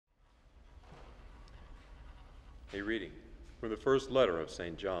A reading from the first letter of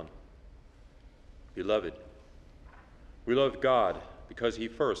St. John. Beloved, we love God because he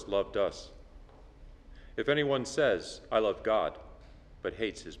first loved us. If anyone says, I love God, but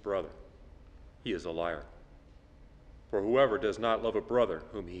hates his brother, he is a liar. For whoever does not love a brother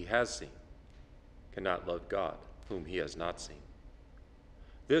whom he has seen cannot love God whom he has not seen.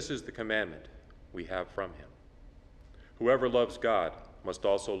 This is the commandment we have from him. Whoever loves God must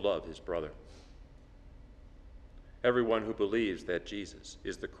also love his brother. Everyone who believes that Jesus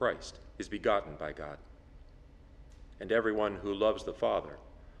is the Christ is begotten by God. And everyone who loves the Father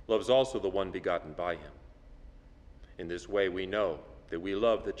loves also the one begotten by him. In this way we know that we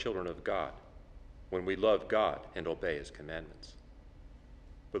love the children of God, when we love God and obey his commandments.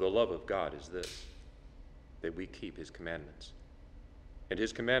 For the love of God is this, that we keep his commandments. And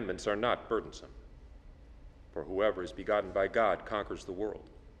his commandments are not burdensome. For whoever is begotten by God conquers the world.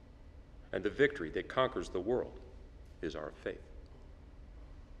 And the victory that conquers the world is our faith.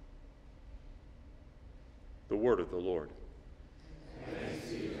 The word of the Lord. Thanks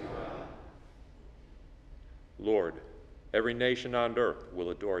be to God. Lord, every nation on earth will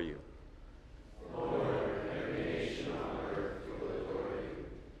adore you. Lord, every nation on earth will adore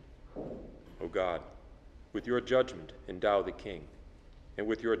you. O God, with your judgment endow the king, and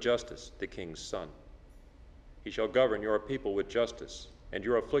with your justice the king's son. He shall govern your people with justice, and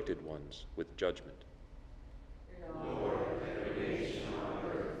your afflicted ones with judgment. Lord, every nation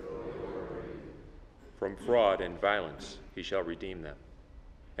on earth will adore you. From fraud and violence he shall redeem them,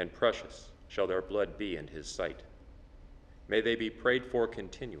 and precious shall their blood be in his sight. May they be prayed for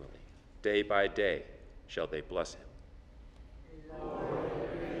continually. Day by day shall they bless him. Lord,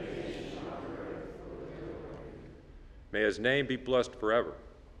 every nation on earth will adore you. May his name be blessed forever,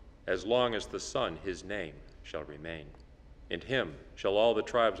 as long as the sun, his name, shall remain. In him shall all the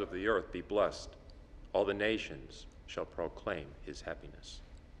tribes of the earth be blessed. All the nations shall proclaim his happiness.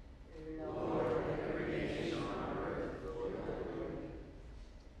 Lord, every nation on earth will adore you.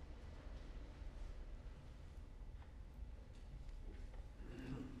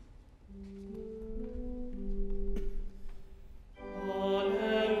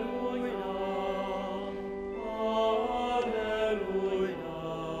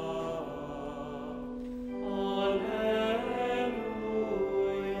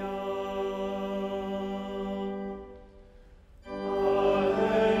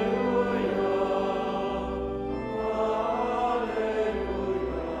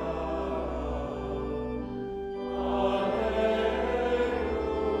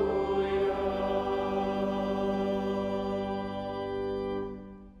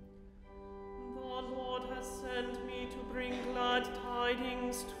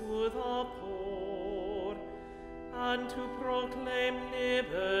 And to proclaim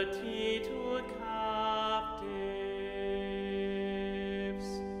liberty to captives.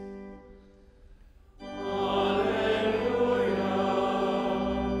 Alleluia,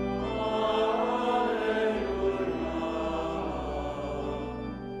 alleluia,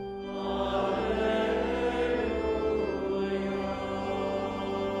 alleluia.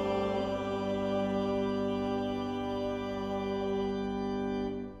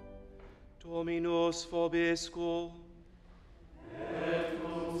 Dominus vobiscum.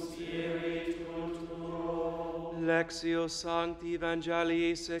 Lectio Sancti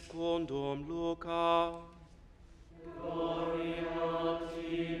Evangelii secundum Luca. Gloria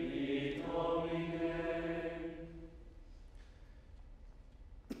tibi, Domine.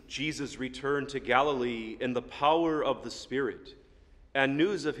 Jesus returned to Galilee in the power of the Spirit, and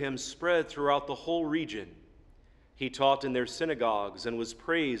news of him spread throughout the whole region. He taught in their synagogues and was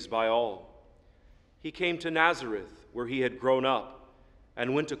praised by all. He came to Nazareth, where he had grown up,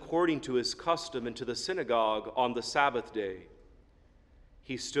 and went according to his custom into the synagogue on the Sabbath day.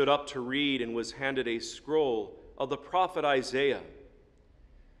 He stood up to read and was handed a scroll of the prophet Isaiah.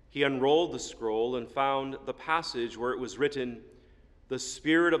 He unrolled the scroll and found the passage where it was written, "The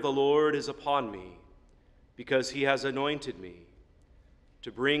Spirit of the Lord is upon me, because he has anointed me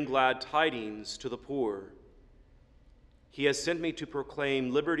to bring glad tidings to the poor. He has sent me to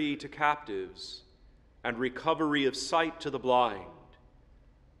proclaim liberty to captives and recovery of sight to the blind,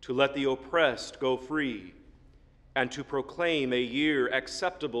 to let the oppressed go free, and to proclaim a year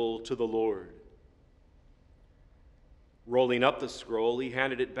acceptable to the Lord." Rolling up the scroll, he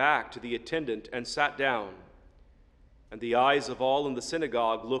handed it back to the attendant and sat down, and the eyes of all in the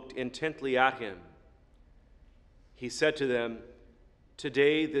synagogue looked intently at him. He said to them,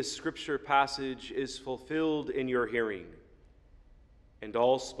 "Today this scripture passage is fulfilled in your hearing." And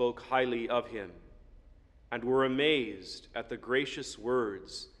all spoke highly of him, and were amazed at the gracious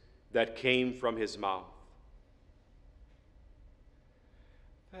words that came from his mouth.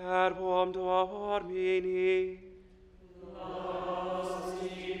 et quam dormini.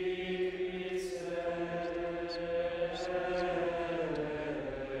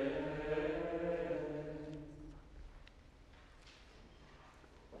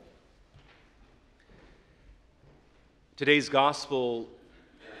 Today's gospel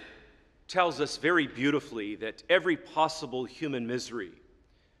tells us very beautifully that every possible human misery,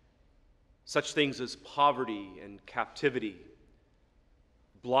 such things as poverty and captivity,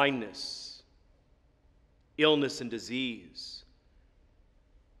 blindness, illness and disease,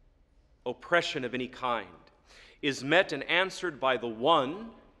 oppression of any kind, is met and answered by the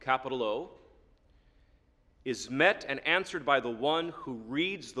one, capital O, is met and answered by the one who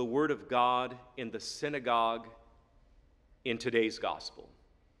reads the Word of God in the synagogue in today's gospel,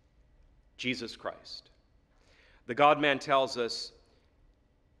 Jesus Christ. The God-man tells us,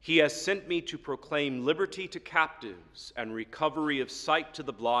 "He has sent me to proclaim liberty to captives and recovery of sight to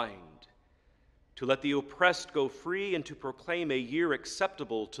the blind, to let the oppressed go free and to proclaim a year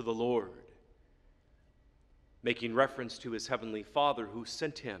acceptable to the Lord," making reference to his heavenly Father who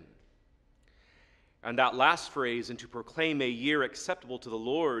sent him. And that last phrase, "and to proclaim a year acceptable to the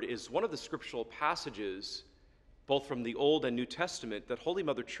Lord," is one of the scriptural passages, both from the Old and New Testament, that Holy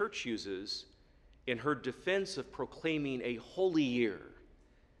Mother Church uses in her defense of proclaiming a holy year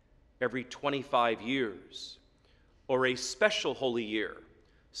every 25 years, or a special holy year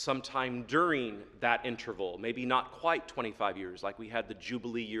sometime during that interval, maybe not quite 25 years, like we had the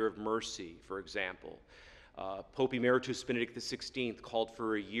Jubilee Year of Mercy, for example. Pope Emeritus Benedict XVI called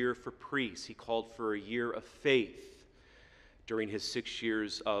for a year for priests. He called for a year of faith during his 6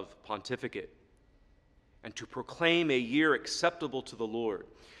 years of pontificate. And to proclaim a year acceptable to the Lord.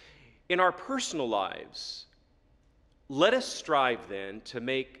 In our personal lives, let us strive then to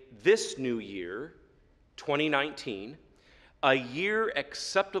make this new year, 2019, a year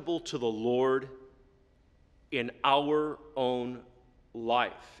acceptable to the Lord in our own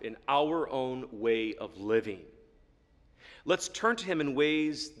life, in our own way of living. Let's turn to him in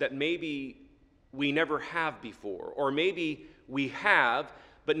ways that maybe we never have before, or maybe we have,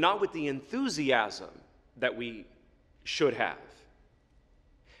 but not with the enthusiasm that we should have.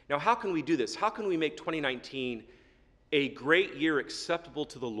 Now, how can we do this? How can we make 2019 a great year acceptable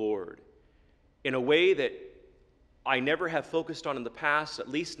to the Lord in a way that I never have focused on in the past, at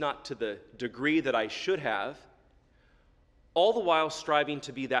least not to the degree that I should have, all the while striving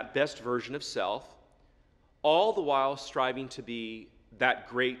to be that best version of self, all the while striving to be that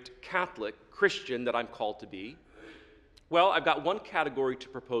great Catholic Christian that I'm called to be? Well, I've got one category to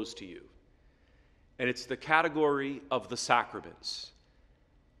propose to you. And it's the category of the sacraments,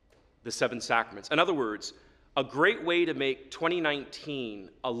 the 7 sacraments. In other words, a great way to make 2019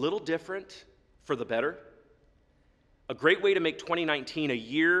 a little different for the better, a great way to make 2019 a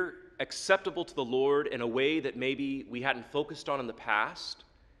year acceptable to the Lord in a way that maybe we hadn't focused on in the past,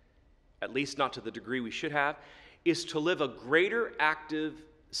 at least not to the degree we should have, is to live a greater active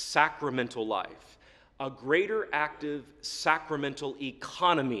sacramental life, a greater active sacramental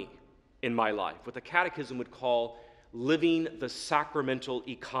economy in my life, what the Catechism would call living the sacramental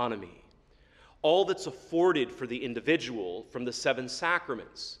economy. All that's afforded for the individual from the 7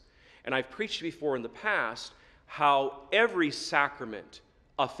 sacraments. And I've preached before in the past how every sacrament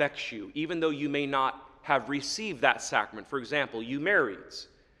affects you, even though you may not have received that sacrament. For example, you marrieds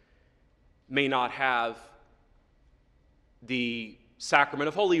may not have the sacrament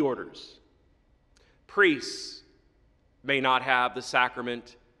of holy orders. Priests may not have the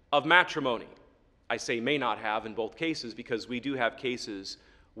sacrament of matrimony. I say may not have in both cases because we do have cases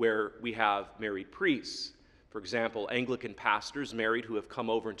where we have married priests. For example, Anglican pastors married who have come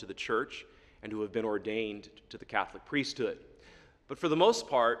over into the church and who have been ordained to the Catholic priesthood. But for the most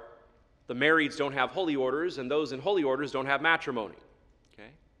part, the marrieds don't have holy orders, and those in holy orders don't have matrimony.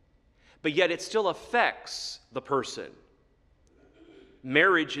 Okay? But yet it still affects the person.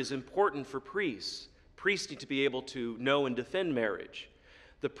 Marriage is important for priests. Priests need to be able to know and defend marriage.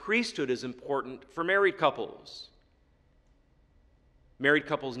 The priesthood is important for married couples. Married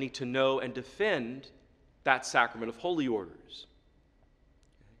couples need to know and defend that sacrament of holy orders.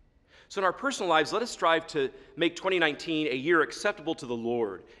 So in our personal lives, let us strive to make 2019 a year acceptable to the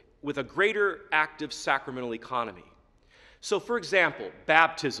Lord with a greater active sacramental economy. So for example,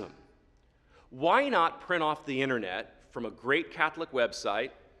 baptism. Why not print off the internet from a great Catholic website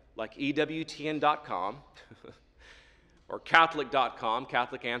like ytsync-en or Catholic.com,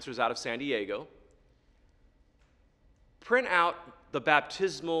 Catholic Answers out of San Diego, print out the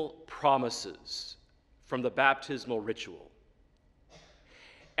baptismal promises from the baptismal ritual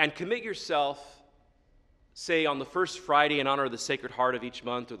and commit yourself say on the first Friday in honor of the Sacred Heart of each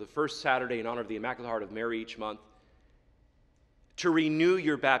month, or the first Saturday in honor of the Immaculate Heart of Mary each month, to renew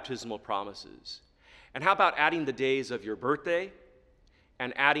your baptismal promises. And how about adding the days of your birthday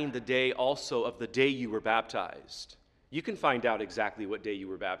and adding the day also of the day you were baptized? You can find out exactly what day you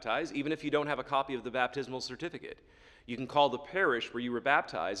were baptized, even if you don't have a copy of the baptismal certificate. You can call the parish where you were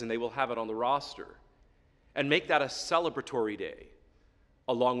baptized, and they will have it on the roster. And make that a celebratory day,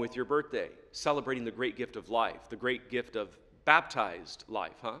 along with your birthday, celebrating the great gift of life, the great gift of baptized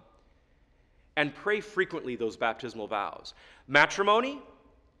life, huh? And pray frequently those baptismal vows. Matrimony,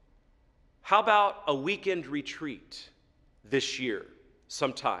 how about a weekend retreat this year,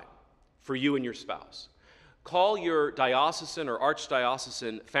 sometime, for you and your spouse? Call your diocesan or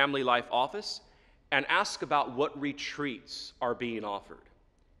archdiocesan family life office and ask about what retreats are being offered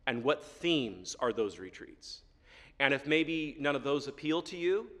and what themes are those retreats. And if maybe none of those appeal to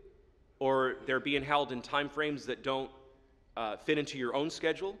you, or they're being held in time frames that don't fit into your own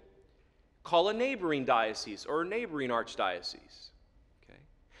schedule, call a neighboring diocese or a neighboring archdiocese. Okay?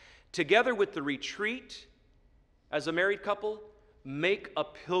 Together with the retreat, as a married couple, make a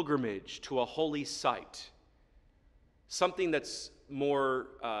pilgrimage to a holy site. Something that's more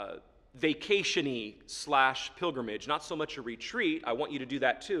vacation-y / pilgrimage, not so much a retreat. I want you to do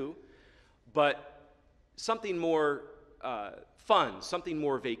that too, but something more fun, something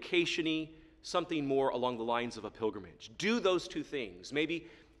more vacation-y, something more along the lines of a pilgrimage. Do those two things. Maybe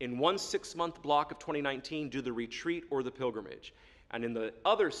in one 6-month block of 2019, do the retreat or the pilgrimage. And in the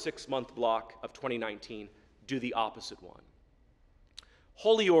other 6-month block of 2019, do the opposite one.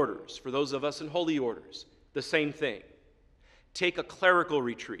 Holy orders, for those of us in holy orders, the same thing. Take a clerical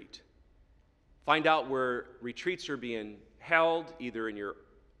retreat. Find out where retreats are being held, either in your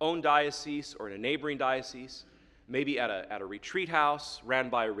own diocese or in a neighboring diocese, maybe at a retreat house ran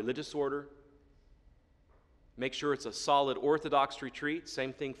by a religious order. Make sure it's a solid Orthodox retreat.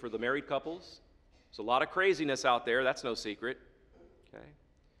 Same thing for the married couples. There's a lot of craziness out there. That's no secret. Okay.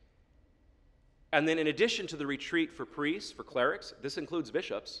 And then in addition to the retreat for priests, for clerics, this includes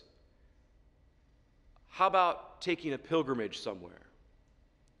bishops, how about taking a pilgrimage somewhere?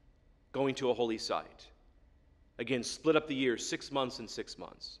 Going to a holy site. Again, split up the year, 6 months and 6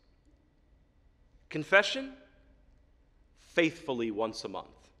 months. Confession, faithfully once a month.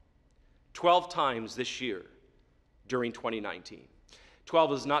 12 times this year during 2019.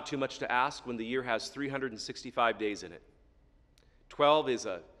 12 is not too much to ask when the year has 365 days in it. 12 is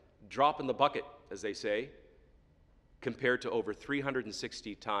a drop in the bucket, as they say, compared to over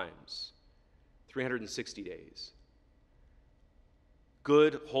 360 times, 360 days.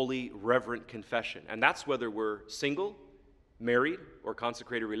 Good, holy, reverent confession. And that's whether we're single, married, or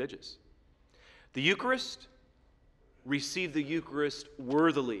consecrated religious. The Eucharist, receive the Eucharist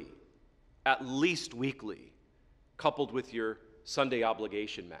worthily, at least weekly, coupled with your Sunday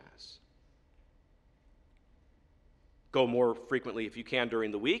obligation Mass. Go more frequently if you can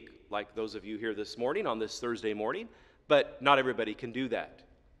during the week, like those of you here this morning on this Thursday morning, but not everybody can do that.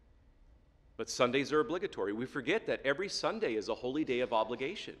 But Sundays are obligatory. We forget that every Sunday is a holy day of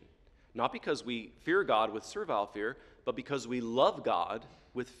obligation, not because we fear God with servile fear, but because we love God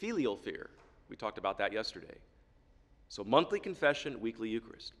with filial fear. We talked about that yesterday. So monthly confession, weekly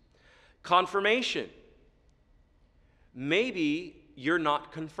Eucharist. Confirmation. Maybe you're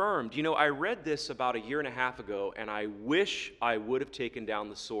not confirmed. You know, I read this about 1.5 years ago, and I wish I would have taken down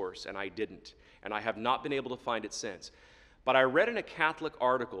the source, and I didn't. And I have not been able to find it since. But I read in a Catholic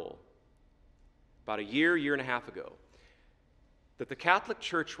article about 1.5 years ago, that the Catholic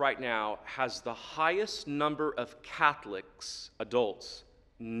Church right now has the highest number of Catholics, adults,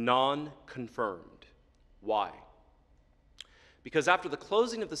 non-confirmed. Why? Because after the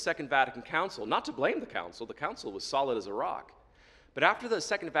closing of the Second Vatican Council, not to blame the council was solid as a rock, but after the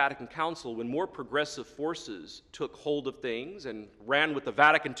Second Vatican Council, when more progressive forces took hold of things and ran with the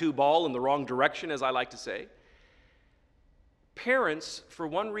Vatican II ball in the wrong direction, as I like to say, parents, for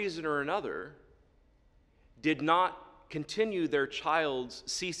one reason or another, did not continue their child's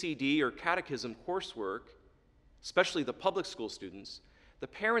CCD or catechism coursework, especially the public school students. The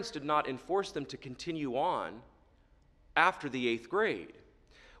parents did not enforce them to continue on after the 8th grade.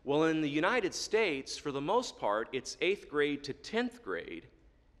 Well, in the United States, for the most part, it's 8th grade to 10th grade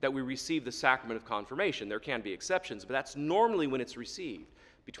that we receive the sacrament of confirmation. There can be exceptions, but that's normally when it's received,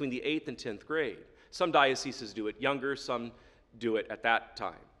 between the 8th and 10th grade. Some dioceses do it younger, some do it at that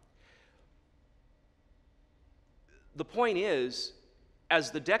time. The point is, as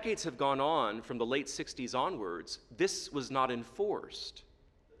the decades have gone on from the late 60s onwards, this was not enforced.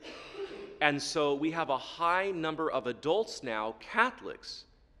 And so we have a high number of adults now, Catholics,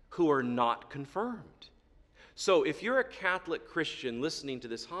 who are not confirmed. So if you're a Catholic Christian listening to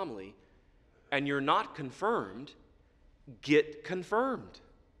this homily and you're not confirmed, get confirmed.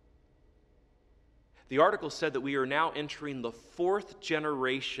 The article said that we are now entering the 4th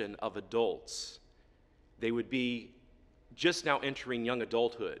generation of adults. They would be just now entering young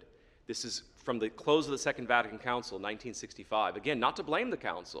adulthood. This is from the close of the Second Vatican Council, 1965. Again, not to blame the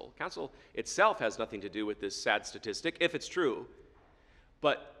council. The council itself has nothing to do with this sad statistic, if it's true.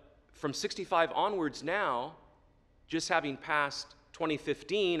 But from 65 onwards now, just having passed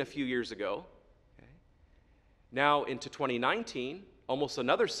 2015 a few years ago, okay, now into 2019, almost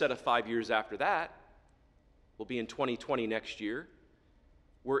another set of 5 years after that, we'll be in 2020 next year,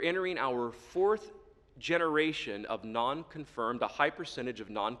 we're entering our 4th generation of non-confirmed, a high percentage of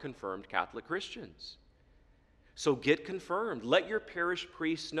non-confirmed Catholic Christians. So get confirmed. Let your parish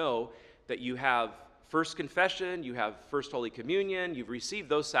priest know that you have First Confession, you have First Holy Communion, you've received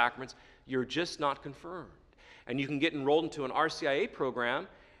those sacraments, you're just not confirmed. And you can get enrolled into an RCIA program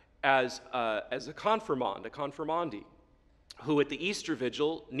as a confirmand, a confirmandi, who at the Easter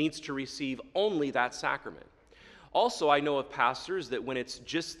Vigil needs to receive only that sacrament. Also, I know of pastors that when it's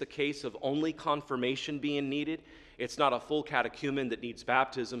just the case of only confirmation being needed, it's not a full catechumen that needs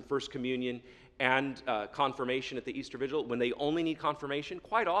baptism, First Communion, and confirmation at the Easter Vigil. When they only need confirmation,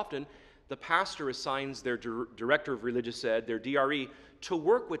 quite often the pastor assigns their director of religious ed, their DRE, to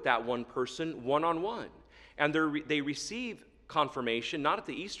work with that one person one-on-one. And they receive confirmation, not at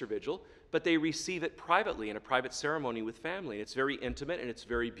the Easter Vigil, but they receive it privately in a private ceremony with family. And it's very intimate and it's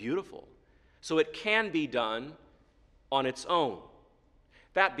very beautiful. So it can be done on its own.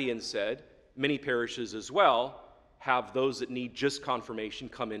 That being said, many parishes as well have those that need just confirmation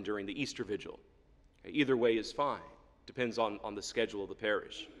come in during the Easter Vigil. Okay, either way is fine. Depends on the schedule of the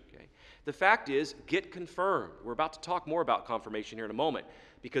parish. Okay? The fact is, get confirmed. We're about to talk more about confirmation here in a moment,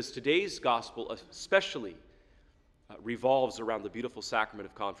 because today's gospel especially revolves around the beautiful sacrament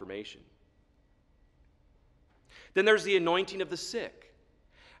of confirmation. Then there's the anointing of the sick.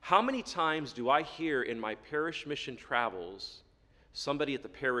 How many times do I hear in my parish mission travels, somebody at the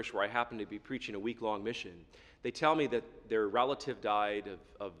parish where I happen to be preaching a week-long mission, they tell me that their relative died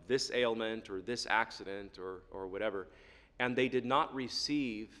of this ailment or this accident or whatever, and they did not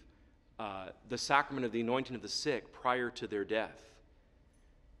receive the sacrament of the anointing of the sick prior to their death.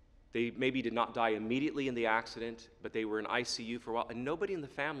 They maybe did not die immediately in the accident, but they were in ICU for a while, and nobody in the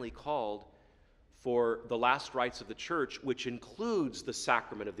family called for the last rites of the church, which includes the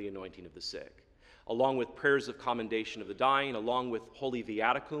sacrament of the anointing of the sick, along with prayers of commendation of the dying, along with Holy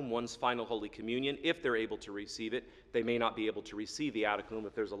Viaticum, one's final Holy Communion, if they're able to receive it. They may not be able to receive Viaticum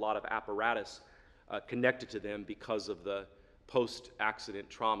if there's a lot of apparatus connected to them because of the post-accident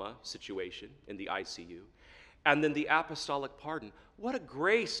trauma situation in the ICU. And then the apostolic pardon. What a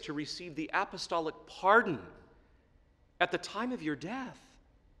grace to receive the apostolic pardon at the time of your death.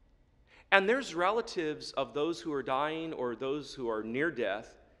 And there's relatives of those who are dying or those who are near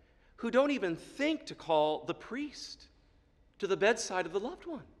death who don't even think to call the priest to the bedside of the loved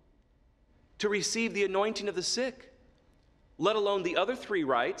one to receive the anointing of the sick, let alone the other 3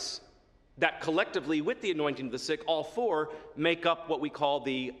 rites that collectively with the anointing of the sick, all 4, make up what we call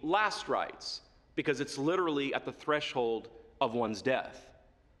the last rites, because it's literally at the threshold of one's death.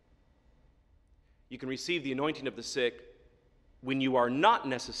 You can receive the anointing of the sick when you are not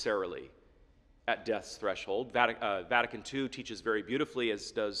necessarily at death's threshold. Vatican II teaches very beautifully,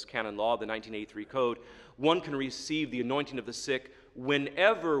 as does canon law, the 1983 code. One can receive the anointing of the sick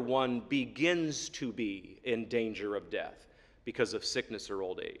whenever one begins to be in danger of death because of sickness or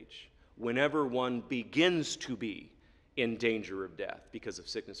old age. Whenever one begins to be in danger of death because of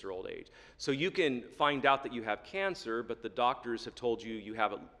sickness or old age. So you can find out that you have cancer, but the doctors have told you you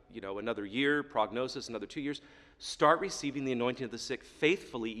have another year, prognosis, another 2 years. Start receiving the anointing of the sick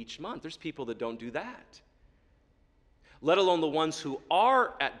faithfully each month. There's people that don't do that. Let alone the ones who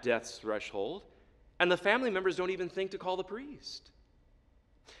are at death's threshold, and the family members don't even think to call the priest.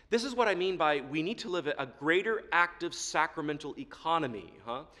 This is what I mean by we need to live a greater active sacramental economy,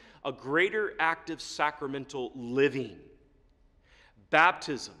 a greater active sacramental living.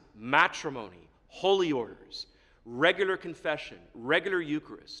 Baptism, matrimony, holy orders, regular confession, regular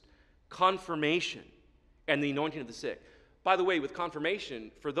Eucharist, confirmation, and the anointing of the sick. By the way, with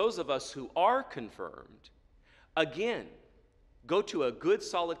confirmation, for those of us who are confirmed, again, go to a good,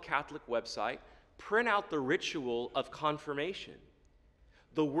 solid Catholic website, print out the ritual of confirmation.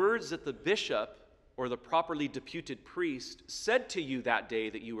 The words that the bishop or the properly deputed priest said to you that day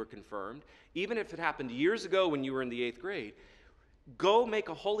that you were confirmed, even if it happened years ago when you were in the 8th grade, go make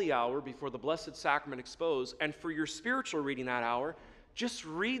a holy hour before the Blessed Sacrament exposed, and for your spiritual reading that hour, just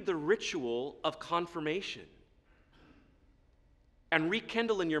read the ritual of confirmation. and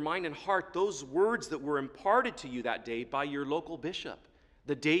rekindle in your mind and heart those words that were imparted to you that day by your local bishop,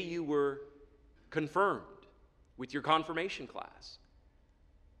 the day you were confirmed with your confirmation class.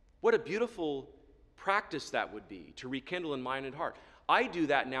 What a beautiful practice that would be, to rekindle in mind and heart. I do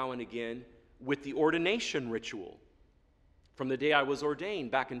that now and again with the ordination ritual from the day I was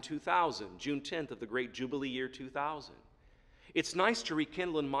ordained back in 2000, June 10th of the great Jubilee year 2000. It's nice to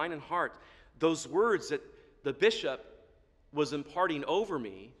rekindle in mind and heart those words that the bishop was imparting over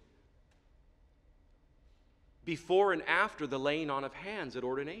me before and after the laying on of hands at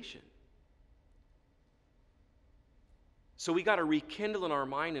ordination. So we got to rekindle in our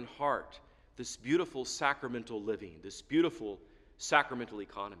mind and heart this beautiful sacramental living, this beautiful sacramental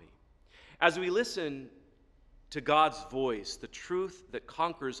economy. As we listen to God's voice, the truth that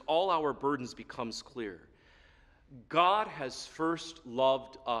conquers all our burdens becomes clear. God has first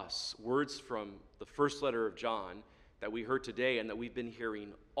loved us. Words from the first letter of John that we heard today and that we've been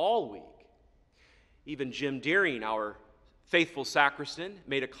hearing all week. Even Jim Deering, our faithful sacristan,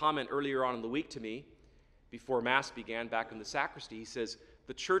 made a comment earlier on in the week to me before Mass began back in the sacristy. He says,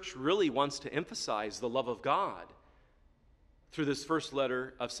 the church really wants to emphasize the love of God through this first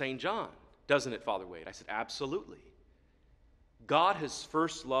letter of St. John, doesn't it, Father Wade? I said, absolutely. God has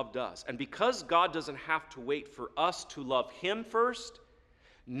first loved us. And because God doesn't have to wait for us to love him first,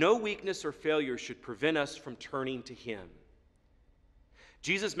 no weakness or failure should prevent us from turning to him.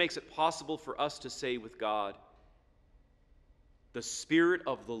 Jesus makes it possible for us to say with God, the Spirit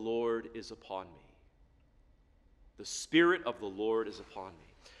of the Lord is upon me. The Spirit of the Lord is upon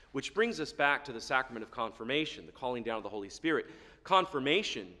me. Which brings us back to the sacrament of confirmation, the calling down of the Holy Spirit.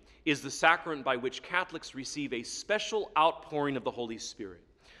 Confirmation is the sacrament by which Catholics receive a special outpouring of the Holy Spirit.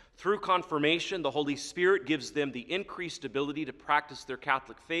 Through confirmation, the Holy Spirit gives them the increased ability to practice their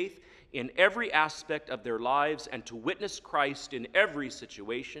Catholic faith in every aspect of their lives and to witness Christ in every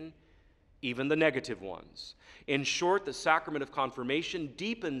situation, even the negative ones. In short, the sacrament of confirmation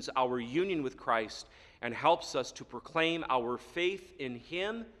deepens our union with Christ and helps us to proclaim our faith in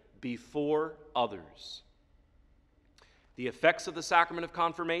him before others. The effects of the sacrament of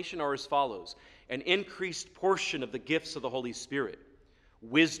confirmation are as follows: an increased portion of the gifts of the Holy Spirit,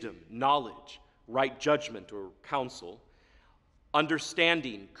 wisdom, knowledge, right judgment or counsel,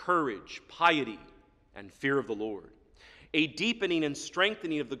 understanding, courage, piety, and fear of the Lord. A deepening and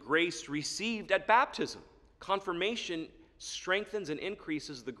strengthening of the grace received at baptism. Confirmation strengthens and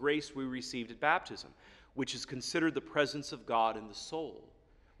increases the grace we received at baptism, which is considered the presence of God in the soul,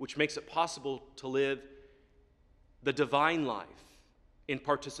 which makes it possible to live the divine life in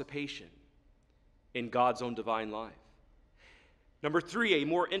participation in God's own divine life. Number 3, a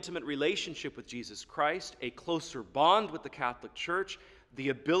more intimate relationship with Jesus Christ, a closer bond with the Catholic Church, the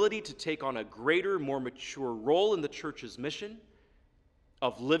ability to take on a greater, more mature role in the Church's mission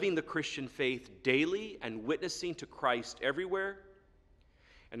of living the Christian faith daily and witnessing to Christ everywhere.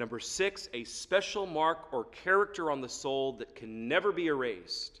 And number 6, a special mark or character on the soul that can never be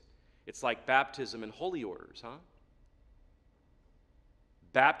erased. It's like baptism and holy orders, huh?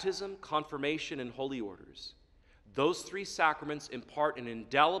 Baptism, confirmation, and holy orders. Those 3 sacraments impart an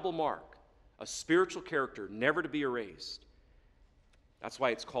indelible mark, a spiritual character never to be erased. That's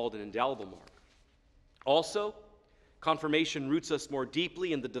why it's called an indelible mark. Also, confirmation roots us more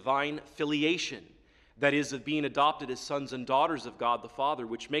deeply in the divine filiation, that is, of being adopted as sons and daughters of God the Father,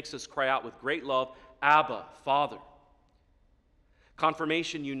 which makes us cry out with great love, Abba, Father.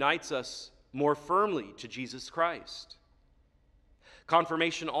 Confirmation unites us more firmly to Jesus Christ.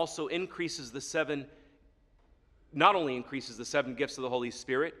 Confirmation also not only increases the 7 gifts of the Holy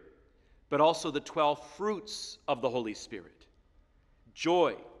Spirit, but also the 12 fruits of the Holy Spirit: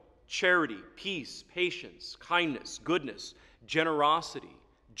 joy, charity, peace, patience, kindness, goodness, generosity,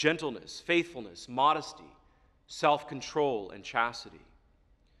 gentleness, faithfulness, modesty, self-control, and chastity.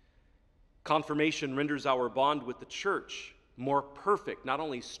 Confirmation renders our bond with the Church more perfect, not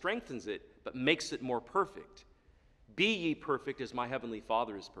only strengthens it, but makes it more perfect. Be ye perfect as my heavenly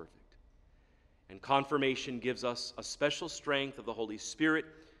Father is perfect. And confirmation gives us a special strength of the Holy Spirit,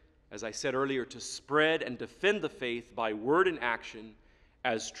 as I said earlier, to spread and defend the faith by word and action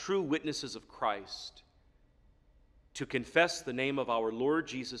as true witnesses of Christ, to confess the name of our Lord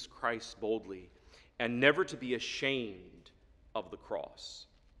Jesus Christ boldly, and never to be ashamed of the cross.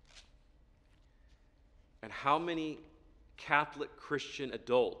 And how many Catholic Christian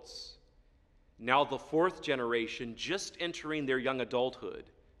adults, now the 4th generation, just entering their young adulthood,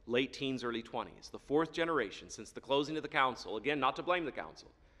 late teens, early 20s, the 4th generation since the closing of the council, again, not to blame the council,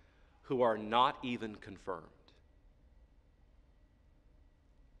 who are not even confirmed.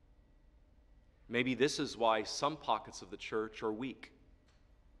 Maybe this is why some pockets of the church are weak.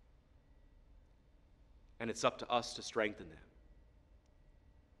 And it's up to us to strengthen them.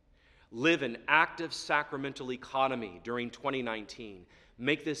 Live an active sacramental economy during 2019.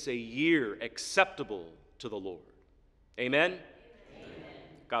 Make this a year acceptable to the Lord. Amen? Amen.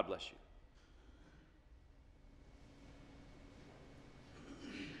 God bless you.